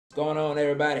What's going on,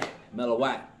 everybody? Mellow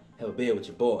White, have a beer with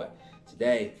your boy.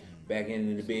 Today, back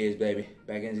into the beers, baby.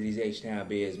 Back into these H-Town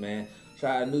beers, man.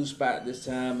 Try a new spot this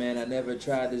time, man. I never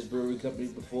tried this brewery company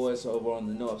before. It's over on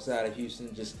the north side of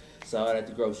Houston. Just saw it at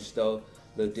the grocery store.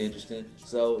 Looked interesting.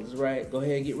 So, it's right. Go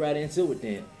ahead and get right into it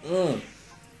then.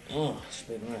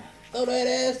 Spin around. Throw that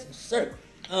ass in a circle.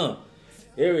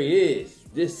 Here he is.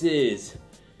 This is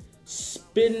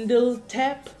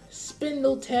Spindletap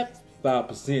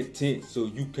 5% tint, so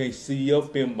you can't see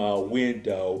up in my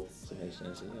window. So you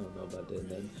don't know about that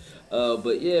nothing.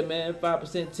 But yeah, man,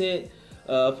 5% tint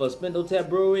for Spindletap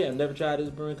Brewery. I've never tried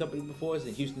this brewing company before. It's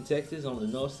in Houston, Texas, on the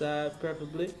north side,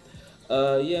 preferably.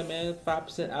 Yeah, man,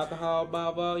 5% alcohol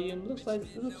by volume. Looks like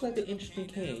an interesting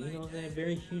can. You know what I'm saying?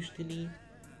 Very Houston-y.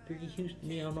 Pretty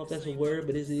Houston-y. I don't know if that's a word,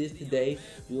 but it is today.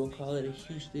 We gonna call it a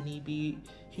Houston-y beer.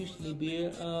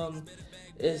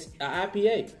 It's an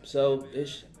IPA, so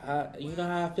it's you know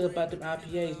how I feel about them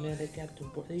IPAs, man. They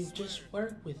just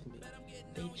work with me.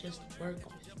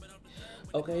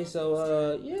 Okay,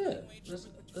 so yeah, let's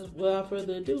without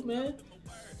further ado, man.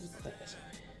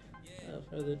 Without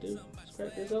further ado, let's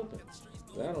crack this open.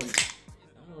 I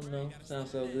don't know. Sounds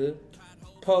so good.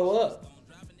 Pull up.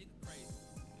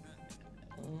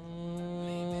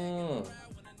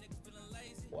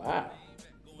 Wow,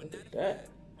 look at that.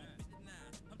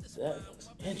 That looks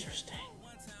interesting.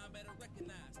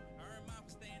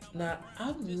 Now,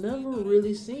 I've never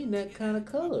really seen that kind of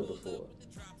color before.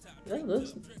 That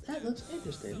looks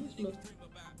interesting.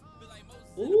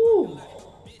 Ooh,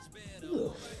 a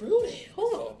little fruity.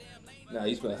 Hold on. Nah,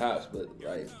 you smell hops, but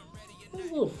like a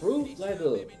little fruit, like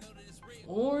a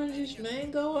orangish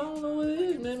mango. I don't know what it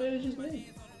is, man. Maybe it's just me.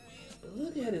 But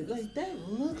look at it, like that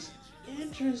looks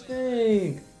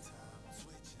interesting.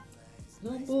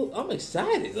 No bull. I'm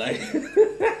excited. Like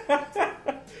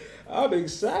I'm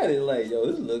excited. Like, yo,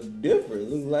 this looks different.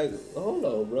 Looks like, hold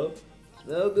on, bro.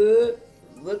 Smell good.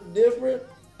 Look different.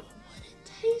 But what it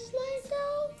tastes like,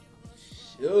 though?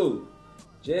 Shoot,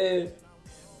 Jeff.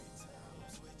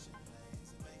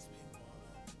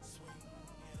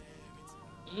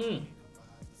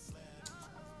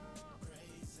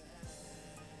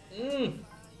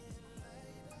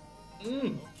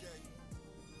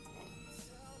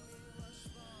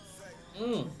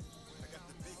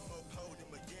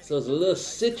 So it's a little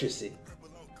citrusy.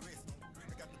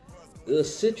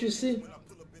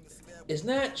 It's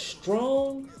not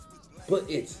strong, but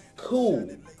it's cool.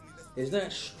 It's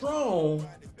not strong,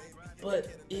 but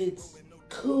it's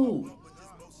cool.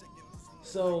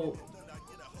 So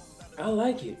I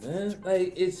like it, man.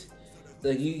 Like, it's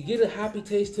like you get a hoppy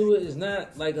taste to it. It's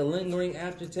not like a lingering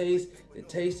aftertaste. The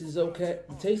taste is okay.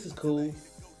 The taste is cool.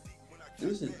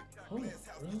 This is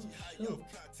shoot.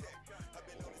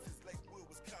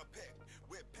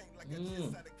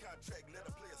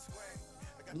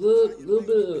 Little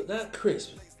bit of, not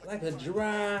crisp, like a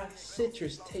dry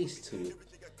citrus taste to it.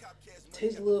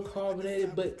 Tastes a little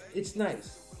carbonated, but it's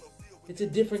nice. It's a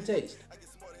different taste.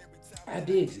 I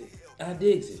digs it.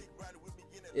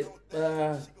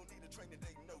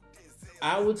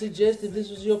 I would suggest if this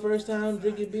was your first time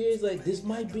drinking beers, like this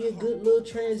might be a good little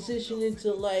transition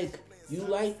into like you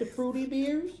like the fruity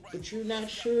beers, but you're not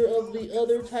sure of the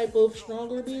other type of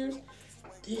stronger beers.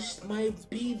 This might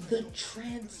be the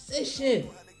transition.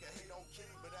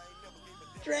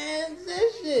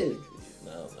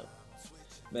 No,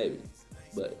 maybe,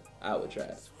 but I would try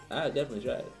it. I would definitely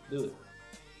try it. Do it.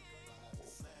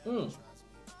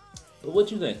 But what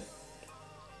you think?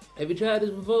 Have you tried this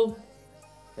before?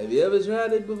 Have you ever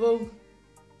tried it before?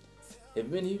 Have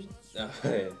you been to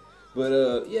Houston?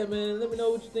 But yeah, man, let me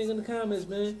know what you think in the comments,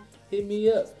 man. Hit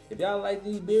me up. If y'all like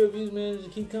these beer reviews, man,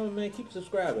 just keep coming, man. Keep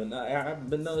subscribing. I've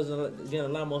been noticing getting a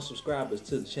lot more subscribers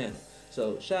to the channel.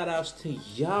 So shout outs to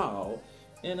y'all.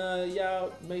 And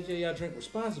y'all make sure y'all drink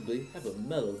responsibly. Have a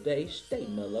mellow day. Stay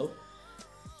mellow.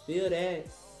 Feel that.